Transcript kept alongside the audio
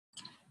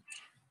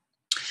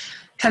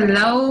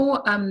Hello,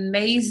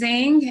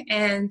 amazing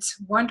and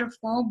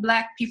wonderful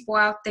Black people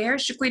out there.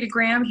 Shaquita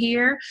Graham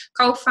here,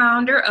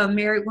 co-founder of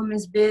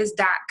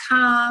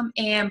marriedwomensbiz.com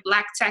and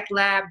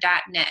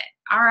blacktechlab.net.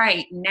 All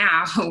right,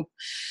 now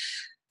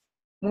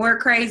more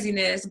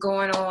craziness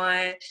going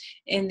on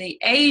in the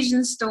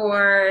Asian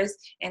stores.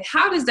 And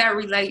how does that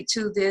relate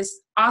to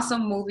this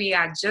awesome movie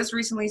I just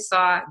recently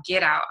saw,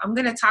 Get Out? I'm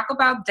going to talk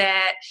about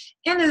that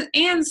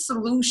and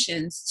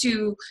solutions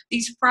to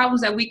these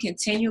problems that we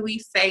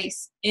continually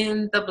face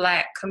in the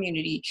Black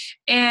community.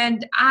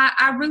 And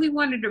I really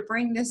wanted to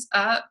bring this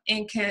up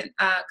in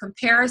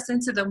comparison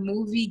to the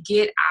movie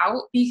Get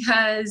Out,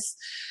 because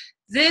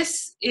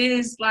this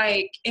is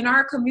like, in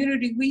our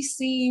community, we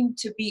seem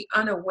to be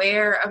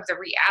unaware of the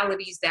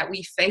realities that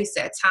we face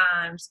at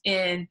times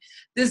in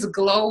this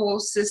global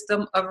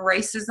system of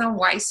racism,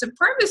 white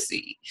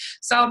supremacy.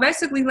 So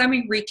basically, let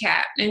me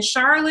recap. In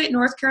Charlotte,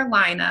 North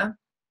Carolina,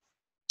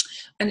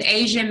 an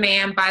Asian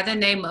man by the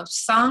name of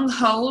Sung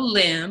Ho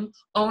Lim,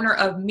 owner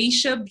of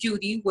Misha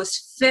Beauty,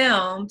 was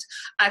filmed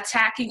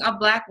attacking a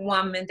Black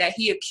woman that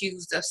he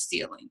accused of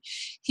stealing.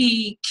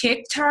 He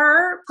kicked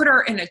her, put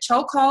her in a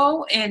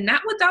chokehold, and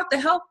not without the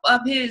help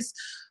of his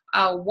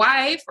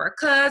wife or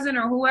cousin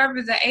or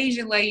whoever the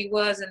Asian lady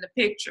was in the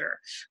picture.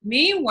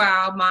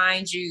 Meanwhile,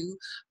 mind you,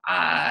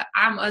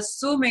 I'm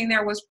assuming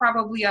there was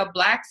probably a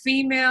Black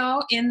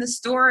female in the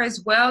store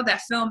as well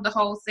that filmed the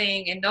whole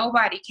thing, and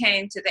nobody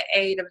came to the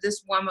aid of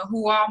this woman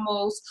who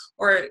almost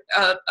or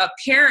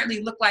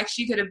apparently looked like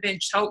she could have been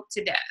choked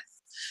to death.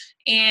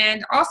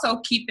 And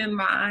also keep in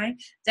mind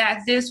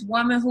that this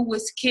woman who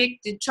was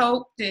kicked and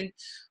choked and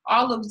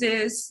all of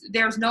this,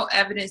 there's no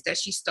evidence that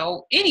she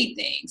stole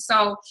anything.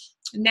 So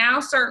now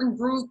certain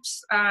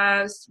groups,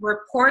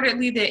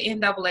 reportedly the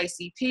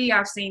NAACP,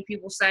 I've seen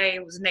people say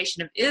it was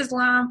Nation of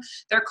Islam,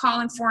 they're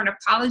calling for an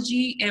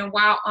apology. And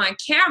while on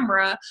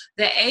camera,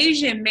 the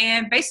Asian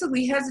man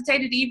basically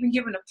hesitated to even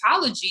give an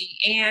apology.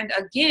 And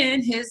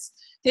again, his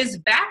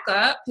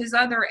backup, his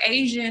other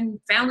Asian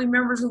family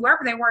members,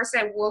 whoever they were,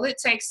 said, well, it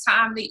takes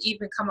time to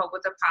even come up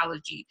with an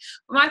apology.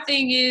 But my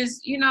thing is,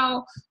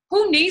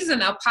 who needs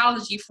an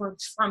apology from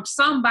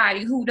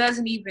somebody who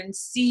doesn't even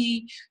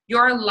see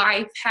your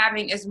life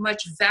having as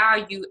much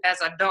value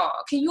as a dog?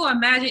 Can you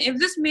imagine if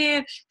this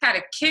man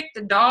had kicked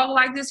a dog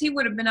like this? He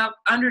would have been up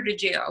under the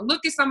jail.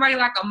 Look at somebody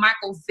like a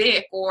Michael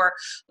Vick, or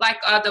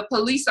like the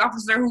police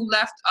officer who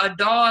left a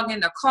dog in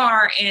the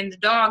car and the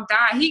dog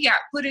died. He got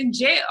put in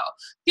jail.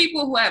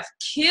 People who have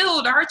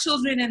killed our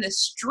children in the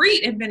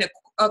street have been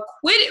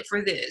acquitted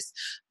for this.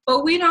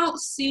 But we don't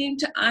seem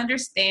to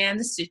understand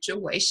the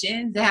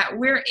situation that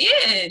we're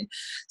in.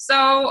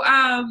 So,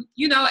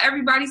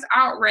 everybody's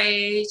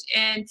outraged.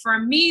 And for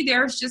me,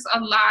 there's just a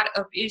lot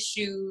of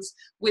issues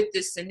with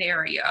this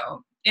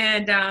scenario.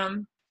 And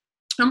I'm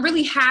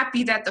really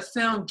happy that the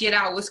film Get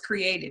Out was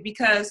created,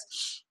 because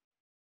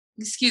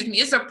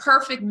it's a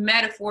perfect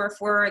metaphor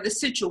for the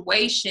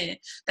situation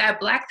that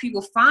Black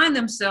people find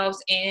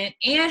themselves in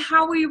and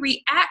how we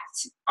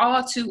react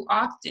all too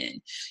often.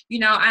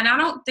 And I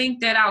don't think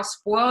that I'll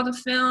spoil the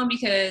film,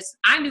 because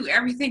I knew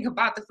everything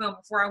about the film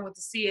before I went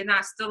to see it, and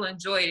I still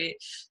enjoyed it.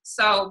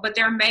 So, but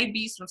there may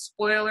be some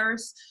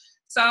spoilers.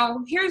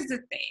 So here's the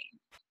thing.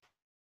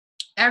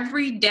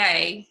 Every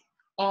day,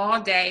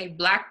 all day,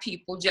 Black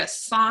people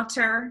just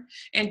saunter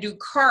and do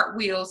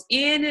cartwheels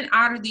in and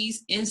out of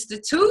these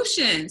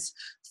institutions,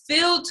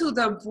 filled to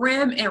the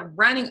brim and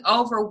running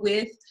over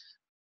with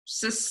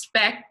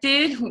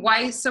suspected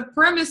white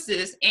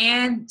supremacists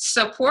and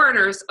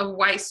supporters of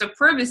white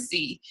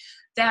supremacy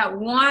that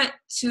want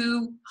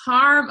to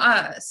harm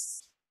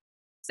us.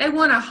 They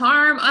want to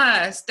harm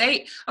us.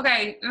 They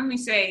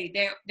want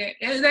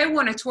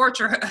to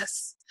torture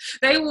us.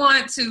 They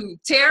want to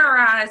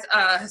terrorize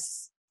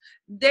us.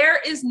 There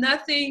is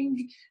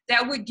nothing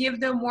that would give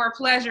them more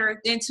pleasure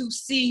than to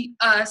see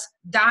us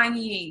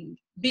dying,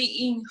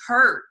 being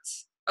hurt,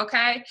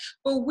 okay?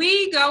 But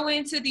we go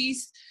into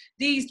these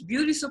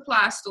beauty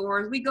supply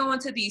stores, we go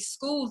into these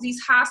schools,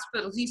 these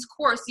hospitals, these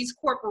courts, these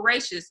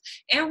corporations,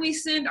 and we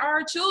send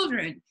our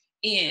children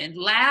in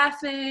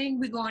laughing,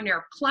 we go in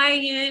there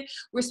playing,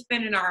 we're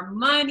spending our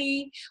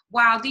money,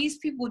 while these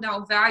people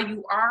don't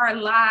value our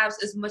lives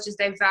as much as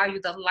they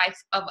value the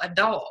life of a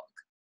dog.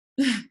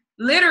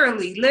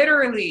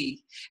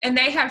 Literally. And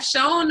they have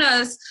shown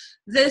us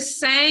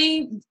this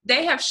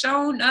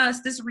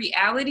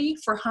reality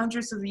for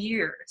hundreds of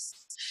years.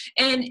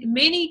 In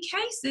many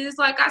cases,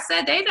 like I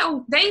said, they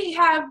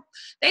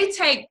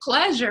take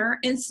pleasure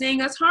in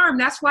seeing us harm.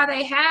 That's why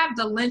they have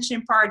the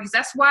lynching parties.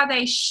 That's why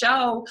they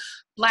show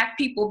Black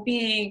people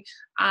being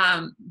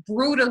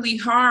brutally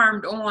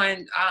harmed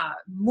on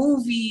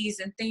movies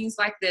and things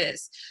like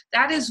this.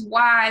 That is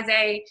why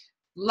they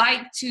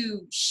like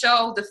to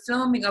show the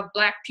filming of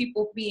Black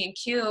people being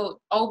killed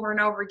over and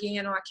over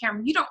again on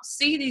camera. You don't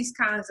see these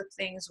kinds of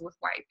things with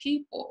white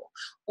people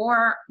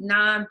or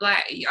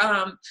non-Black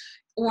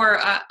or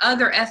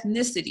other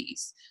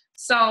ethnicities.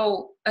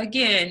 So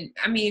again,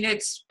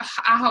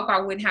 I hope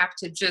I wouldn't have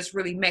to just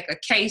really make a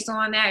case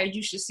on that.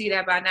 You should see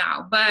that by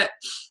now. But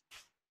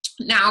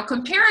Now,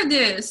 compare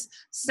this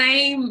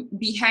same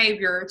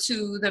behavior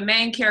to the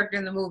main character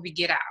in the movie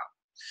Get Out.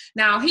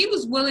 Now, he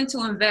was willing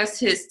to invest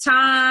his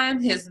time,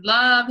 his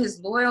love, his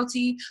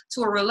loyalty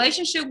to a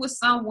relationship with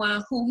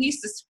someone who he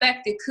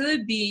suspected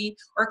could be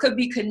or could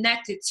be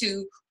connected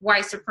to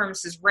white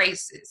supremacist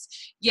races.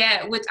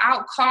 Yet,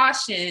 without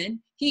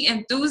caution, he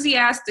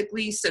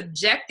enthusiastically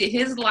subjected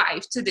his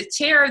life to the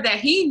terror that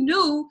he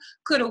knew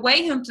could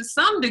await him to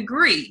some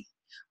degree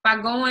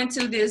by going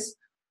to this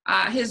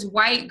his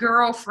white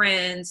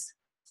girlfriend's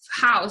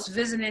house,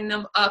 visiting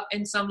them up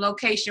in some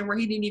location where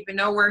he didn't even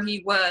know where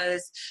he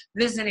was,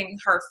 visiting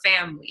her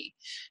family.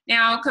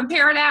 Now,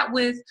 compare that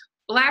with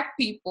Black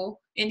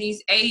people in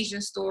these Asian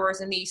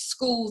stores and these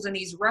schools and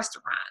these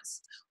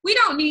restaurants. We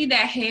don't need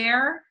that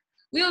hair.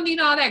 We don't need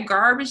all that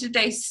garbage that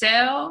they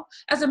sell.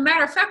 As a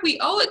matter of fact, we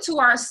owe it to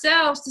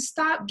ourselves to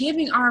stop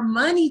giving our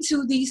money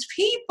to these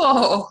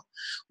people.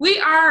 We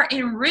are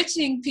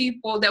enriching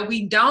people that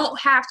we don't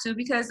have to,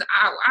 because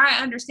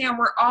I understand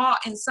we're all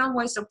in some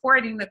way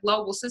supporting the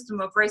global system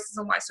of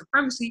racism, white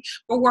supremacy,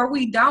 but where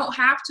we don't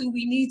have to,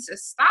 we need to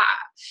stop.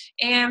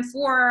 And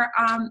for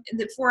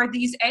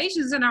these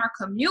Asians in our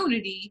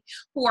community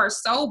who are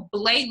so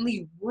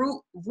blatantly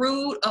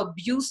rude,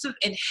 abusive,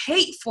 and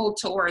hateful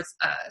towards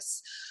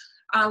us,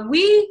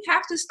 we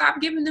have to stop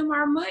giving them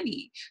our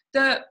money.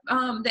 The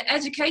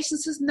education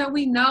system that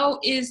we know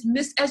is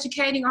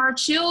miseducating our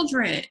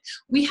children.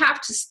 We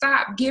have to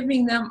stop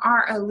giving them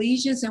our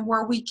allegiance, and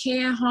where we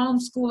can,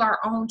 homeschool our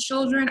own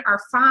children or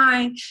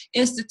find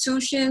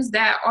institutions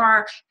that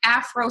are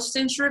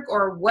Afrocentric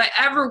or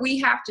whatever we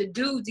have to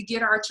do to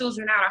get our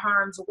children out of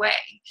harm's way.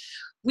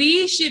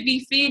 We should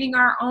be feeding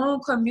our own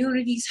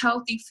communities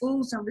healthy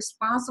foods and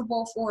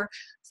responsible for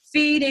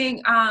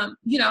feeding,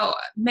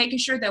 making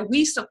sure that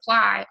we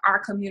supply our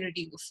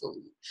community with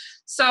food.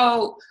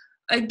 So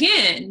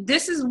again,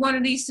 this is one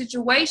of these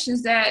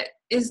situations that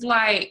is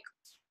like,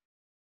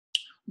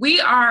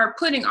 we are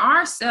putting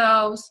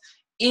ourselves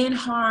in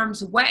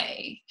harm's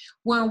way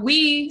when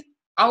we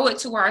owe it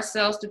to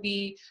ourselves to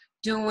be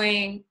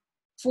doing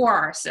for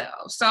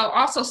ourselves. So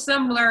also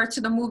similar to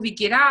the movie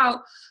Get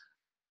Out,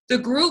 the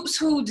groups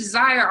who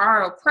desire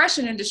our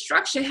oppression and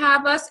destruction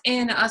have us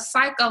in a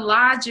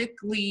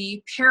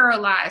psychologically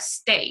paralyzed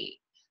state,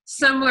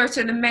 similar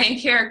to the main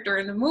character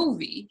in the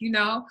movie.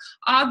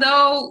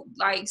 Although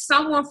like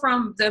someone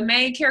from the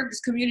main character's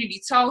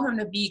community told him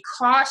to be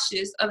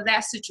cautious of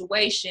that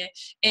situation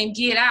and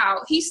get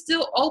out, he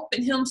still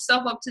opened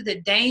himself up to the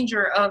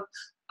danger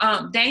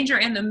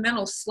and the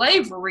mental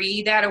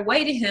slavery that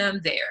awaited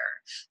him there.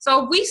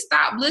 So if we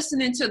stop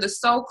listening to the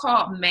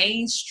so-called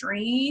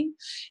mainstream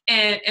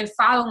and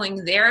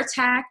following their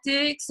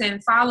tactics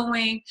and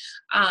following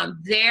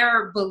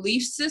their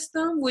belief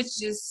system,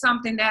 which is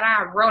something that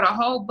I wrote a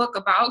whole book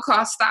about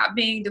called Stop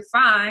Being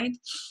Defined,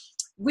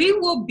 we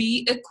will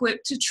be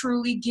equipped to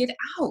truly get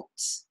out,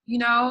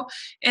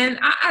 And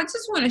I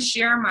just want to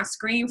share my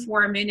screen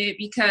for a minute,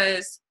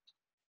 because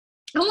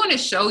I want to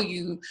show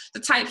you the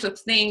types of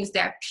things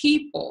that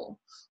people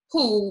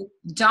who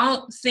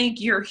don't think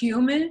you're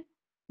human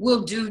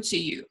will do to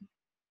you,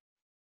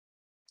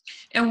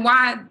 and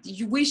why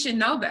we should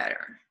know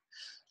better.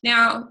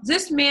 Now,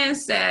 this man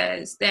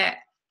says that,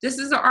 this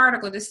is an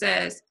article that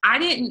says, I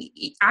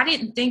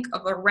didn't think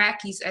of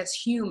Iraqis as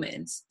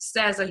humans,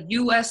 says a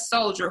U.S.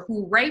 soldier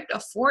who raped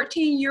a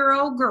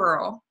 14-year-old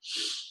girl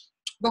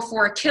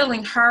before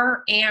killing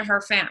her and her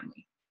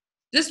family.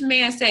 This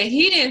man said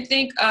he didn't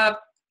think of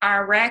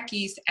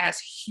Iraqis as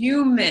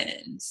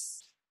humans.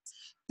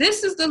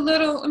 This is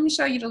let me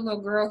show you the little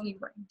girl he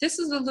raped. This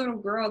is the little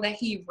girl that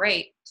he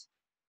raped.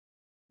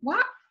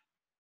 Why?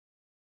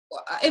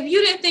 If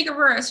you didn't think of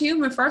her as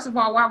human, first of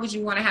all, why would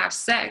you want to have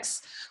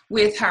sex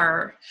with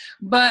her?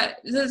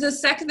 But the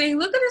second thing,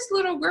 look at this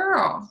little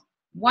girl.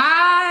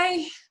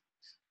 Why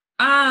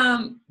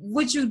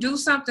would you do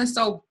something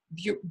so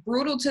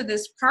brutal to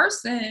this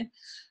person?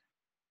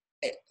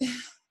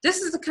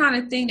 This is the kind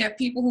of thing that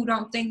people who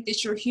don't think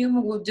that you're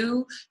human will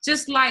do.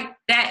 Just like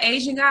that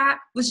Asian guy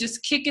was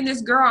just kicking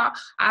this girl.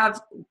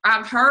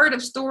 I've heard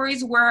of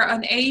stories where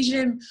an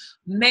Asian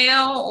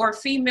male or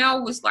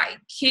female was like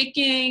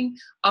kicking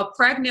a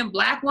pregnant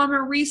Black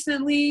woman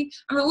recently.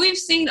 I mean, we've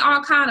seen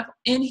all kind of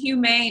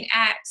inhumane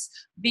acts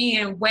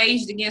being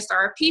waged against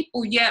our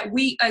people, yet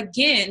we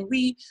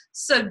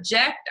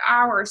subject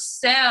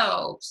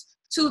ourselves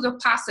to the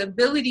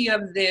possibility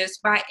of this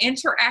by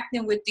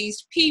interacting with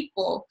these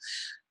people.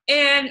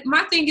 And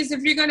my thing is,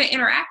 if you're going to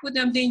interact with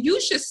them, then you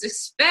should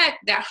suspect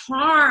that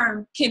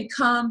harm can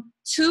come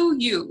to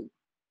you.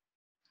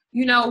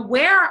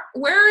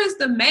 Where is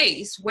the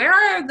mace? Where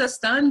are the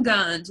stun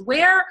guns?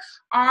 Where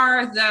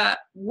are the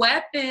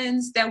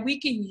weapons that we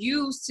can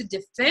use to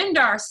defend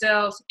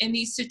ourselves in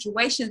these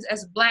situations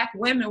as Black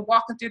women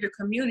walking through the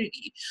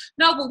community?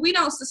 No, but we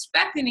don't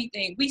suspect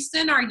anything. We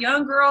send our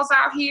young girls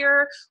out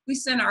here. We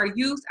send our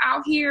youth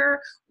out here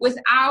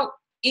without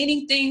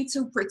anything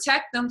to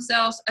protect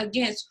themselves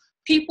against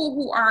people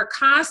who are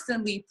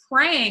constantly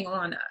preying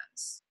on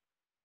us.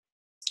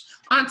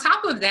 On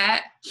top of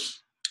that,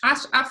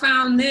 I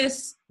found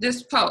this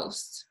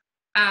post.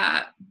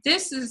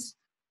 This is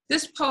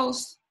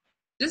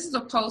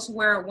a post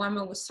where a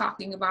woman was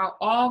talking about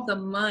all the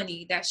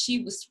money that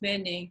she was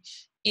spending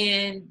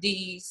in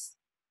these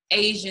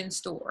Asian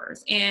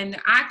stores. And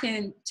I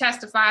can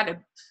testify to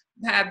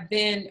have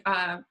been,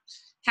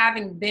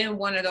 having been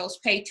one of those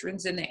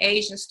patrons in the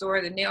Asian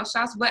store, the nail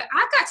shops. But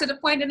I got to the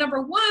point that,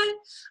 number one,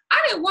 I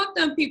didn't want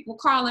them people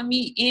calling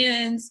me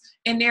ins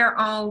in their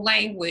own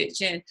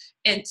language and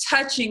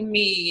touching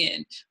me.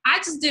 And I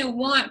just didn't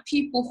want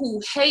people who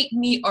hate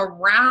me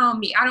around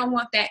me. I don't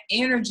want that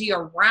energy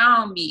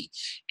around me.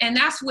 And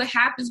that's what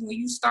happens when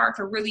you start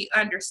to really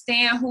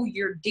understand who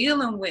you're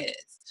dealing with.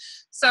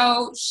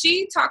 So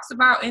she talks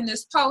about in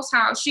this post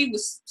how she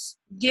was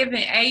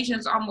giving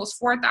Asians almost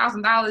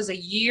 $4,000 a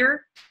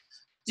year.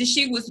 That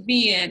she was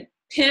being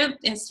pimped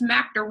and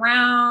smacked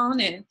around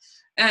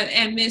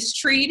and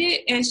mistreated.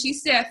 And she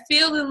said,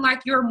 feeling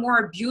like you're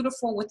more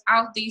beautiful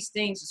without these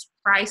things is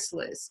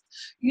priceless.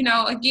 You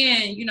know,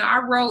 again, you know,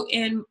 I wrote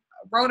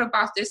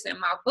about this in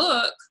my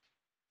book,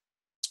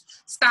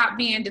 Stop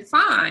Being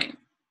Defined.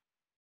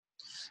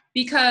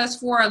 Because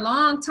for a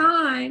long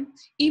time,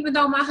 even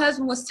though my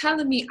husband was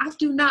telling me, I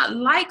do not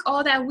like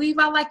all that weave,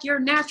 I like your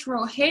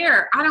natural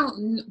hair. I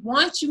don't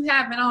want you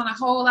having on a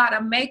whole lot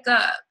of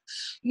makeup.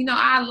 You know,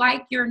 I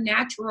like your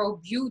natural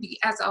beauty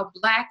as a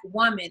Black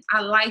woman.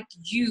 I like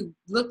you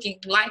looking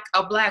like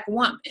a Black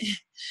woman,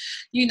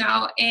 you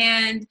know,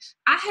 and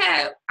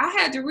I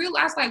had to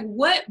realize, like,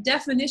 what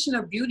definition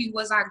of beauty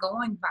was I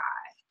going by,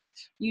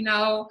 you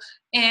know,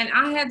 and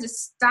I had to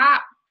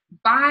stop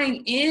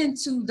buying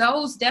into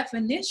those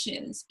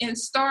definitions and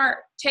start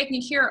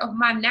taking care of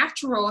my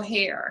natural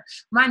hair,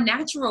 my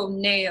natural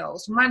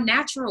nails, my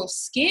natural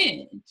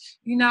skin,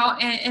 you know,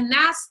 and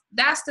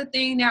that's the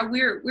thing that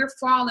we're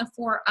falling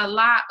for, a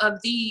lot of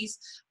these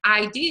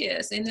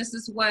ideas. And this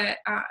is what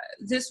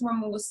this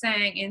woman was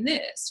saying in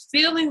this,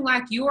 feeling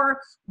like you're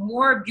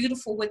more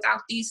beautiful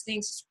without these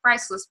things is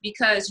priceless,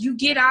 because you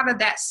get out of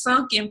that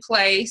sunken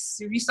place.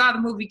 If you saw the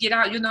movie Get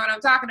Out, you know what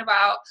I'm talking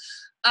about,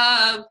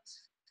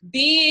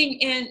 being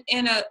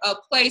in a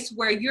place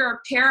where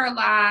you're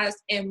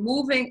paralyzed and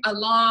moving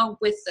along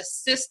with the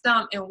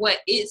system and what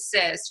it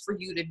says for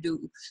you to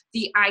do,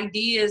 the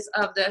ideas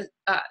of the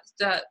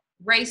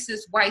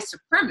racist white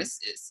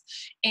supremacists.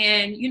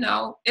 And, you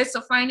know, it's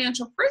a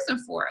financial prison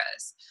for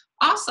us.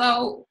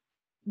 Also,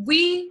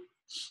 we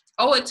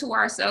owe it to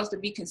ourselves to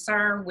be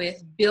concerned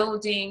with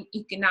building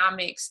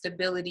economic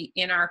stability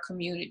in our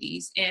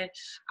communities. And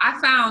I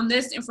found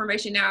this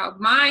information. Now,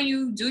 mind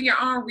you, do your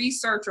own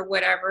research or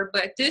whatever,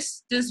 but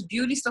this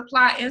Beauty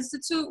Supply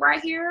Institute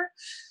right here,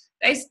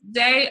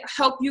 they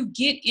help you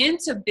get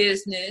into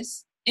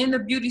business in the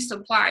beauty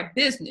supply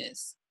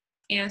business.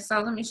 And so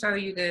let me show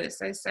you this.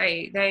 They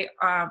say they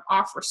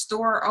offer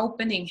store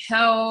opening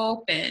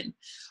help and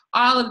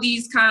all of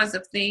these kinds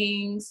of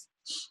things.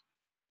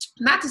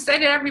 Not to say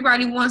that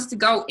everybody wants to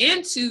go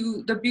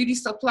into the beauty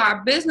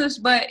supply business,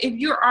 but if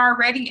you're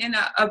already in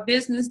a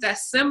business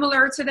that's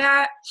similar to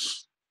that,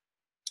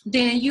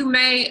 then you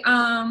may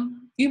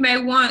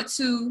want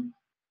to,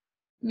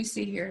 let me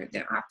see here.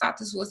 I thought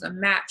this was a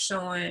map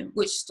showing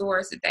which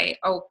stores that they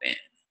open.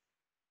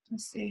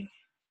 Let's see.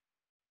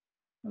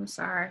 I'm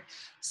sorry.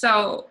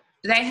 So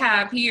they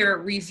have here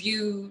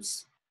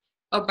reviews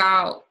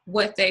about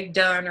what they've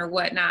done or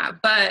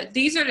whatnot. But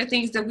these are the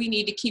things that we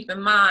need to keep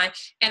in mind.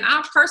 And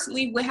I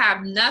personally would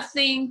have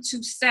nothing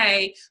to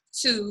say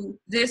to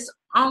this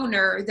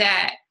owner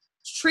that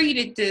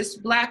treated this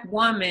Black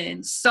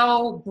woman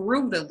so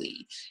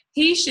brutally.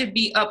 He should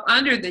be up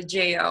under the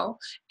jail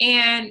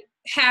and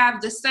have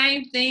the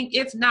same thing,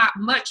 if not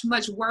much,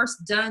 much worse,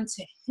 done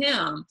to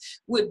him,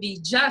 would be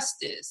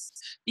justice,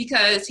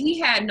 because he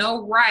had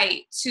no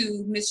right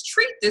to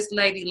mistreat this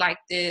lady like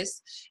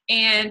this.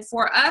 And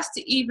for us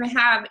to even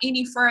have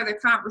any further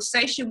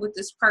conversation with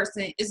this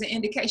person is an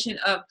indication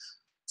of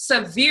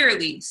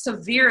severely,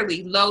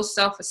 severely low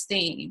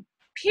self-esteem,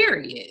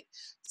 period.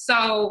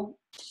 So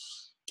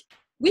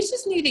we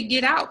just need to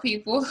get out,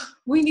 people.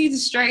 We need to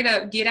straight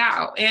up get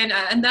out. And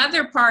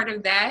another part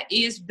of that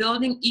is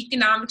building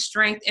economic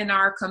strength in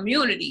our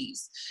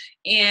communities.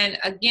 And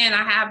again,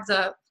 I have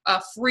a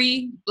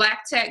free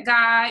Black Tech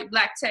Guide,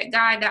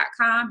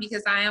 blacktechguide.com,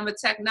 because I am a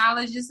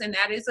technologist, and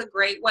that is a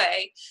great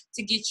way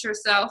to get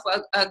yourself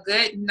a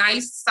good,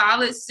 nice,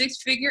 solid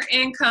 6-figure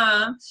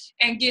income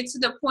and get to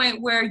the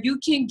point where you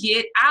can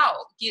get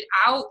out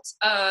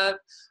of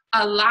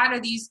a lot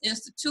of these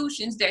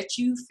institutions that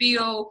you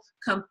feel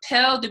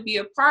compelled to be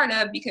a part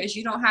of because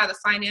you don't have the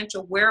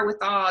financial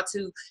wherewithal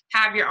to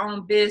have your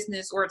own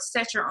business or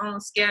set your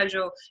own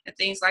schedule and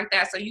things like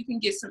that. So you can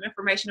get some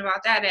information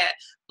about that at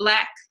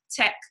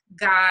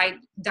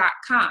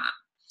blacktechguide.com.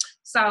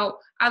 So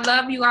I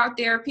love you out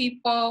there,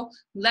 people.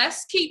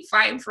 Let's keep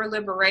fighting for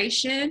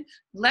liberation.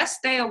 Let's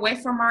stay away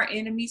from our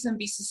enemies and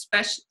be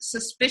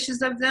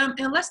suspicious of them.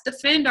 And let's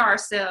defend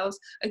ourselves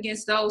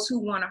against those who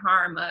want to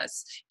harm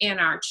us and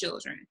our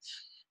children.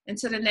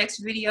 Until the next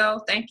video,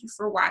 thank you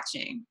for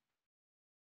watching.